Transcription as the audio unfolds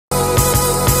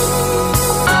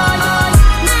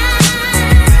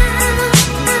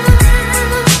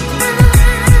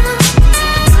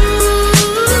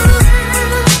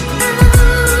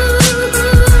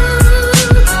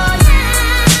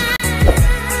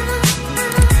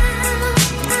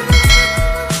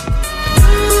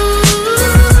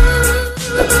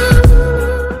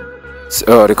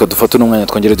Reka dufate n'umwanya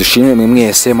twongere dushimire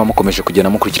mwese mukomeje kugenda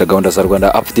mukurikira gahunda za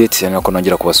Rwanda update cyane ko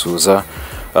nongera kubasuza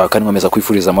kandi nkomeza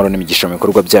kwifuriza amahoro n'imigisha mu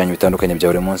bikorwa byanyu bitandukanye bya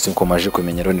buri munsi nko maje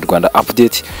kumenyera ni Rwanda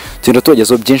update tugenda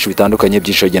tubagezaho byinshi bitandukanye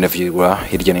byinshi bigenda virwa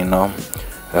hirya no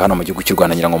hano mu gihugu cy'u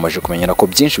Rwanda ngira ngo maje kumenyera ko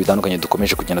byinshi bitandukanye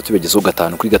dukomeje kugenda tubagezaho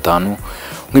gatanu kuri gatanu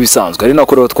nk'ibisanzwe ari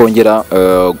nako rero twongera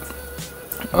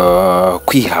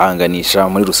kwihanganisha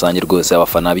muri rusange rwose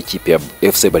abafana b'ikipe ya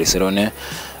FC Barcelona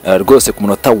rwose ku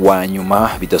munota wa nyuma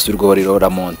bidasubirwaho rero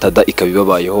ramontada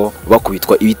ikabibabayeho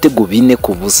bakubitwa ibitego 4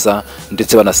 ku busa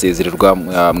ndetse banasezererwa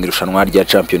mu irushanwa rya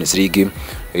Champions League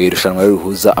irushanwa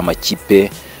rihuza amakipe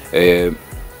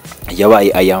yabaye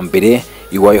ayambere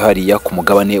iwayo hariya ku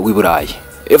mugabane w'Iburayi.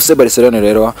 FC Barcelona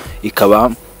rero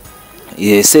ikaba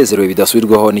yesezerewe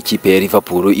bidasubirwaho n'ikipe ya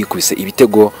Liverpool ikubise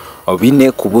ibitego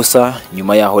 4 ku busa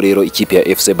nyuma yaho rero ikipe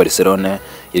ya FC Barcelona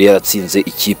yari yaratsinze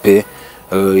ikipe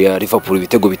ya Liverpool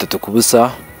ibitego 3 ku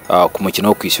busa ku mukino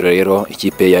wo kwishyura rero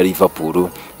ikipe ya Liverpool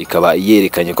ikaba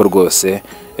yerekanye ko rwose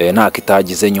nta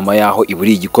kitagize nyuma yaho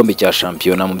iburi igikombe cya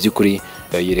shampiyona mu by'ukuri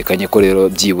yerekanye ko rero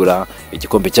byibura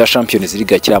igikombe cya Champions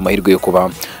League kiri amahirwe yo kuba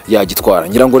yagitwara.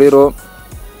 Ngira ngo rero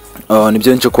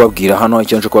nibyo nje kubabwira hano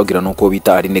icyo nje kubabwira nuko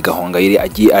bita Aline Gahongayire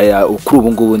agiye kuri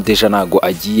ubu ngubu ndeja nago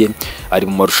agiye ari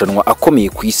mu marushanwa akomeye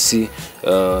ku isi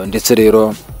ndetse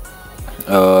rero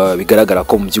bigaragara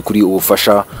ko mu by'ukuri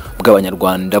ubufasha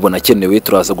bw'abanyarwanda bonakenewe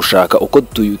turaza gushaka uko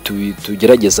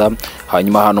tugerageza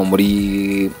hanyuma hano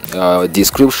muri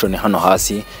description hano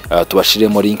hasi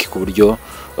tubashiremo link ku buryo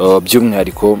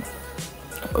by'umwihariko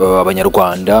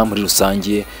abanyarwanda muri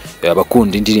rusange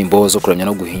abakunda indirimbo zo kuramya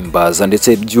no guhimbaza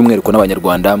ndetse by'umwihariko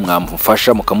n'abanyarwanda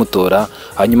mwamufasha mukamutora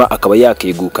hanyuma akaba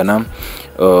yakegukana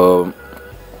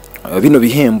bino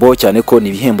bihembo cyane ko ni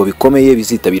ibihembo bikomeye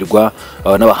bizitabirwa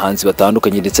n'abahanzi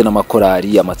batandukanye ndetse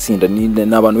n'amakorari amatsinda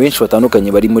n'abantu benshi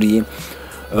batandukanye bari muri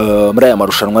aya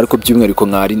marushanwa ariko by'umwihariko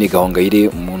nka Aline Gahongayire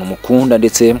umuntu mukunda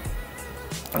ndetse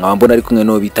mbona ari kumwe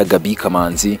no bita Gabby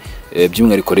Kamanzi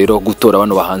by'umwihariko rero gutora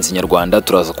bano bahanzi nyarwanda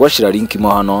turaza kubashira link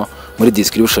mo hano muri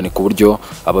description ku buryo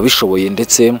ababishoboye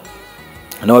ndetse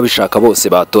n'ababishaka bose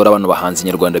batora bano bahanzi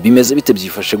nyarwanda bimeze bite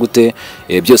byifashe gute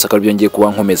byose akaba byongeye kuba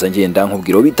nkomeza ngenda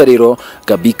nkubwira bita rero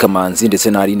Gabby Kamanzi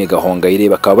ndetse na Aline Gahongayire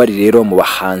bakaba bari rero mu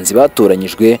bahanzi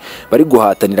batoranyijwe bari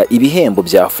guhatanira ibihembo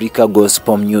bya Africa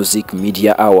Gospel Music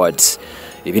Media Awards.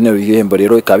 Ibino bihembo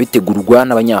rero ikaba bitegurwa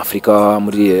n'abanyafrika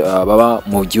muri baba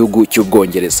mu gihugu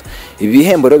cy'Ubwongereza. Ibi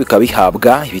bihembo rero bikaba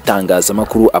bihabwa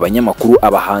ibitangazamakuru, abanyamakuru,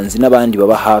 abahanzi n'abandi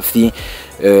baba hafi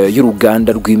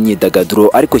y'uruganda rw'imyidagaduro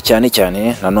ariko cyane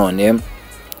cyane nanone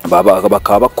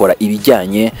bakaba bakora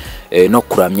ibijyanye no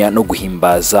kuramya no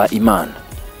guhimbaza Imana.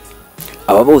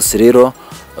 Aba bose rero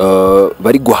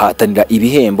bari guhatanira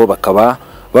ibihembo bakaba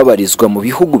babarizwa mu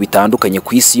bihugu bitandukanye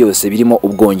ku isi yose birimo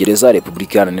Ubwongereza,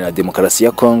 Repubulika Iharanira Demokarasi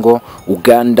ya Kongo,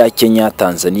 Uganda, Kenya,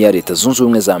 Tanzania, Leta Zunze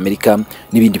Ubumwe za Amerika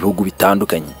n'ibindi bihugu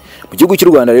bitandukanye. Mu gihugu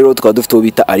cy'u Rwanda rero tukaba dufite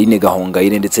bita Aline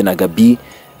Gahongayire ndetse na Gaby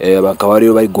bakaba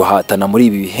rero bari guhatana muri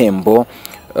ibi bihembo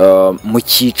mu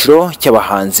cyiciro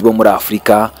cy'abahanzi bo muri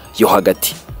Afrika yo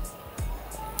hagati.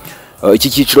 Iki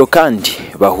cyiciro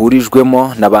kandi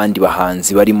bahurijwemo n'abandi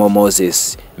bahanzi barimo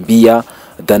Moses Mbia,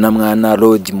 Dana Mwana,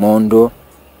 Rod Mondo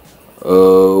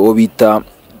wo bita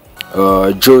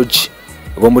George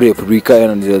bo muri Repubulika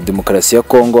Iharanira Demokarasi ya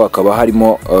Kongo, akaba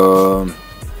harimo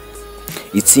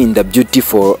itsinda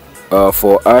Beautiful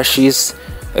for Ashes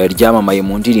ryamamaye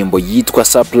mu ndirimbo yitwa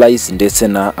Surprise ndetse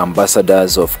na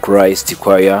Ambassadors of Christ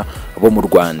Choir bo mu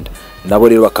Rwanda nabo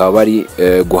rero bakaba bari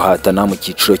guhatana mu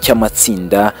cyiciro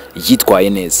cy'amatsinda yitwaye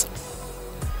neza.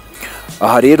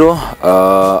 Aha rero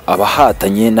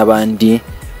abahatanye n'abandi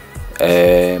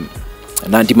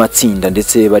nandi matsinda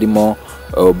ndetse barimo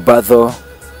Batho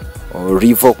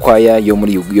River Choir yo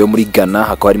muri Ghana,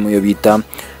 hakaba harimo yo bita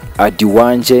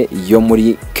Adiwanje yo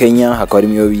muri Kenya, hakaba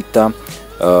harimo yo bita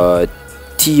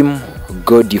Team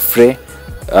Godfrey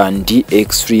and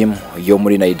Extreme yo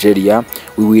muri Nigeria,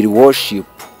 We Will Worship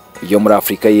yo muri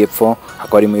Afrika y'Epfo,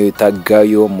 hakaba harimo yo bita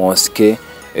Gayo Mosque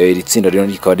iri tsinda rero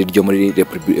rikaba ryo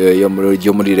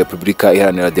muri Repubulika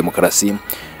Iharanira Demokarasi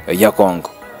ya Kongo,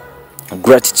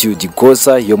 Gratitude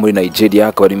Goza yo muri Nigeria,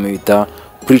 hakaba harimo bita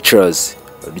Preachers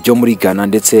ryo muri Ghana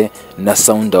ndetse na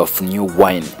Sound of New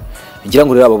Wine. Ngira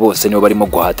ngo rero aba bose nibo barimo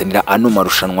guhatanira ano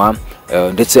marushanwa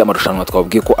ndetse amarushanwa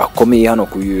twabwiye ko akomeye hano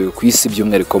ku isi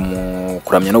by'umwihariko mu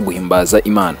kuramya no guhimbaza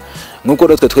Imana. Nkuko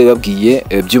rero twababwiye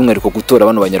by'umwihariko gutora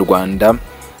bano banyarwanda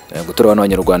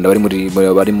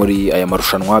bari muri aya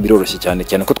marushanwa biroroshye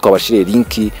cyane ko twabashiriye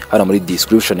link hano muri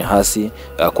description hasi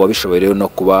kuba bishoboye rero no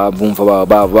kuba bumva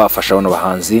bafasha bano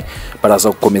bahanzi baraza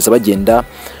gukomeza bagenda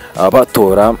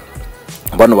batora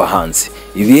bano bahanzi.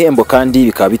 Ibihembo kandi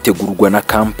bikaba bitegurwa na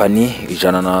company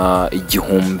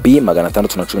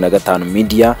 11615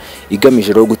 media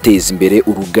igamije rero guteza imbere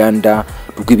uruganda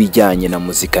rw'ibijyanye na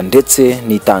muzika ndetse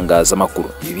n'itangazamakuru.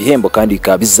 Ibihembo kandi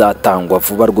bikaba bizatangwa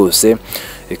vuba rwose,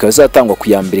 bikaba bizatangwa ku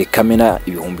Yambere Kamena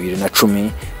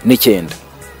 2019.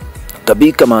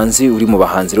 Gabby Kamanzi uri mu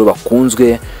bahanzi rero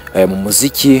bakunzwe mu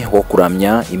muziki wo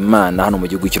kuramya Imana hano mu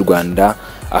gihugu cy'u Rwanda,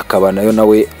 akaba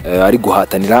nawe ari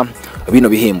guhatanira bino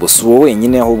bihembo. Si wowe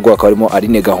wenyine ahubwo akaba arimo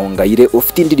Aline Gahongayire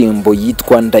ufite indirimbo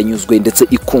yitwa Ndanyuzwe ndetse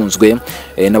ikunzwe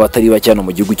n'abatari bake hano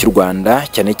mu gihugu cy'u Rwanda,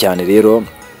 cyane cyane rero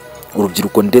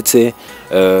urubyiruko ndetse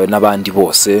n'abandi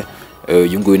bose.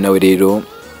 Uyu nguyu nawe rero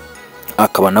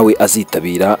akaba nawe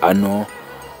azitabira ano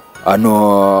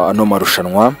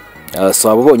marushanwa.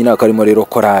 So abo bonyine akaba arimo rero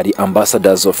korali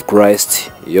Ambassadors of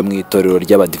Christ yo mu itorero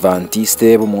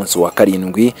ry'Abadventiste b'umunsi wa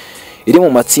karindwi, iri mu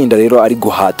matsinda rero ari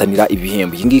guhatanira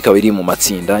ibihembo. Iyi ngiyi ikaba iri mu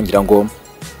matsinda, ngira ngo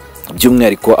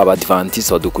by'umwihariko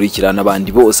Abadventiste badukurikira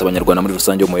n'abandi bose abanyarwanda muri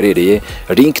rusange muherereye,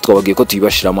 link twabagiye ko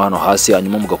tuyibashiramo hano hasi,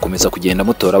 hanyuma mugakomeza kugenda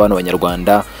mutora abana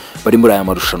b'abanyarwanda bari muri aya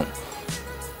marushanwa.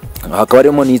 Hakaba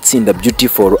harimo n'itsinda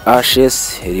Beautiful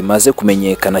Ashes rimaze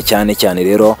kumenyekana cyane cyane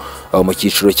rero mu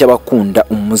cyiciro cy'abakunda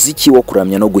umuziki wo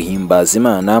kuramya no guhimbaza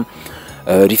Imana,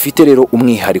 rifite rero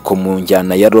umwihariko mu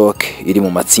njyana ya rock, iri mu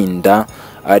matsinda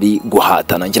ari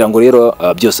guhatana. Ngira ngo rero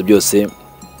byose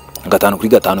 5 kuri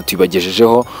 5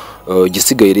 tubibagejejeho.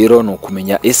 Gisigaye rero no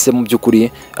kumenya ese mu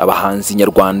by'ukuri abahanzi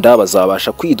nyarwanda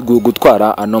bazabasha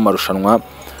gutwara ano marushanwa,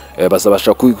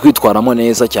 bazabasha kwitwaramo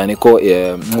neza, cyane ko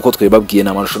nkuko twebabwiye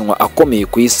na marushanwa akomeye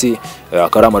ku isi,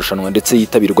 akara marushanwa ndetse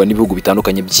yitabirwa n'ibihugu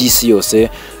bitandukanye by'isi yose.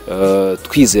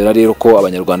 Twizera rero ko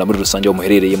abanyarwanda muri rusange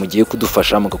muherereye mugiye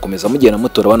kudufasha mugakomeza mugenda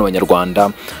mutora abana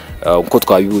b'abanyarwanda uko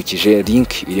twabibukije.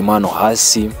 Link irimo hano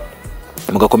hasi,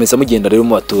 mugakomeza mugenda rero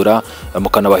mubatora,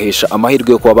 mukanabahesha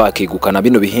amahirwe yo kuba bakegukana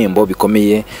bino bihembo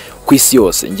bikomeye ku isi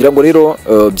yose. Ngira ngo rero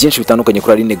byinshi bitandukanye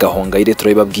kuri Aline Gahongayire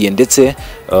turabibabwiye, ndetse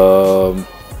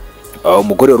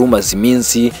umugore wari umaze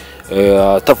iminsi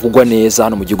atavugwa neza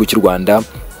hano mu gihugu cy'u Rwanda,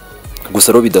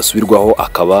 gusa rero bidasubirwaho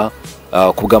akaba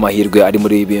kubw'amahirwe ari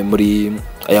muri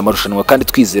aya marushanwa, kandi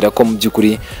twizera ko mu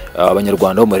by'ukuri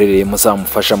abanyarwanda muherereye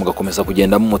muzamufasha mugakomeza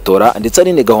kugenda mumutora. Ndetse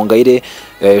Aline Gahongayire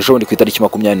ejo bundi ku itariki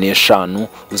 25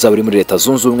 uzaba uri muri Leta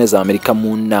Zunze Ubumwe za Amerika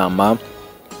mu nama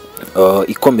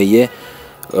ikomeye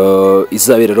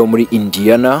izabera rero muri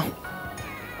Indiana,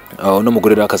 no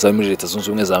mugore rero akazaba muri Leta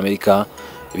Zunze Ubumwe za Amerika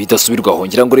bidasubirwaho.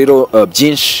 Ngira ngo rero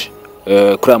byinshi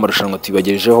kuri aya marushanwa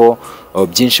tubagejejeho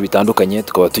byinshi bitandukanye,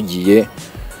 tukaba tugiye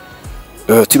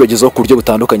tubagezaho ku buryo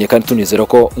butandukanye, kandi tunizera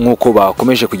ko nkuko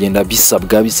bakomeje kugenda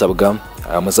bisabwa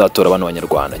muzatora abantu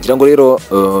b'abanyarwanda. Ngira ngo rero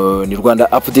ni Rwanda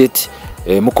update,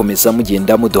 mukomeza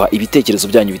mugenda muduha ibitekerezo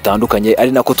byanyu bitandukanye,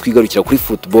 ari nako twigarukira kuri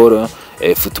football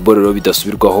rero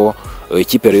bidasubirwaho.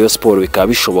 Ikipe ya Rayon Sport bikaba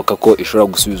bishoboka ko ishobora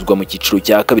gusubizwa mu cyiciro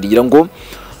cya kabiri. Ngira ngo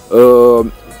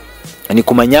ni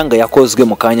ku manyanga yakozwe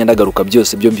mu kanya ndagaruka,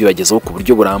 byose byo mbibagezaho ku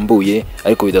buryo burambuye,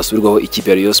 ariko bidasubirwaho ikipe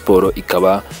ya Rayon Sport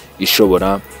ikaba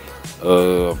ishobora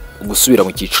gusubira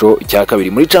mu cyiciro cya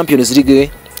kabiri muri Champions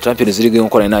League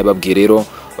nkuko nari nabibabwiye. Rero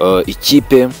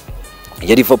ikipe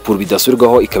ya Liverpool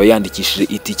bidasubirwaho ikaba yandikishije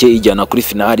itike ijyana kuri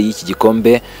finali y'iki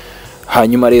gikombe.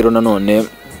 Hanyuma rero nanone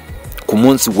ku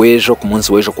munsi w'ejo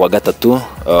kuwa gatatu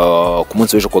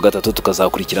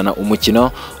tukazakurikirana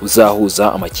umukino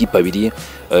uzahuza amakipe abiri,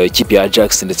 ikipe ya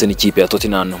Ajax ndetse n'ikipe ya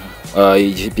Tottenham,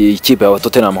 ikipe ya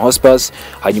Tottenham Hotspur.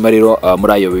 Hanyuma rero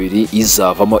muri ayo bibiri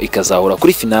izavamo ikazahura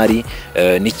kuri finali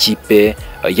n'ikipe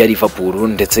ya Liverpool,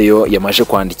 ndetse yo yamaje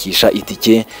kwandikisha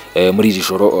itike muri iri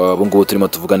joro. Ubu ngubu turimo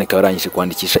tuvugana ikaba yarangije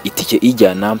kwandikisha itike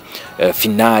ijyana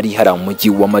finali hari mu mujyi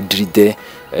wa Madrid.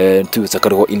 Tubitsa ko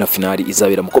ariho ino finali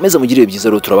izabera. Mukomeza mugirire byiza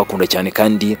rero, turabakunda cyane,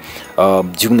 kandi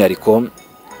by'umwihariko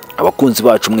abakunzi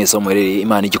bacu mwese muherereye,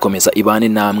 Imana igikomeza ibane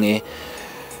namwe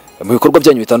mu bikorwa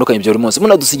byanyu bitandukanye bya buri munsi.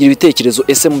 Munadusigira ibitekerezo,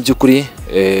 ese mu by'ukuri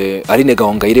Aline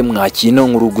Gahongayire mwakino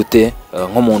nkuru gute,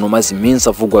 nk'umuntu umaze iminsi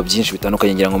avugwa byinshi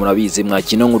bitandukanye, ngira ngo murabizi,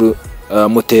 mwakino nkuru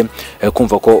mute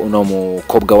kumva ko uno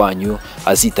mukobwa wanyu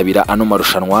azitabira ano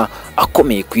marushanwa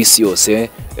akomeye ku isi yose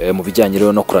mu bijyanye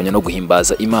rero no kuramya no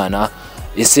guhimbaza Imana?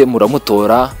 Ese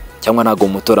muramutora cyangwa ntago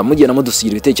mutora? Mugenda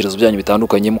mudusigira ibitekerezo byanyu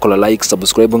bitandukanye, mukora like,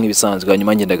 subscribe nk'ibisanzwe,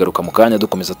 hanyuma ngenda garuka mu kanya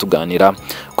dukomeza tuganira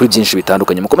kuri byinshi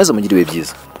bitandukanye. Mukomeza mugire ibihe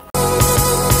byiza.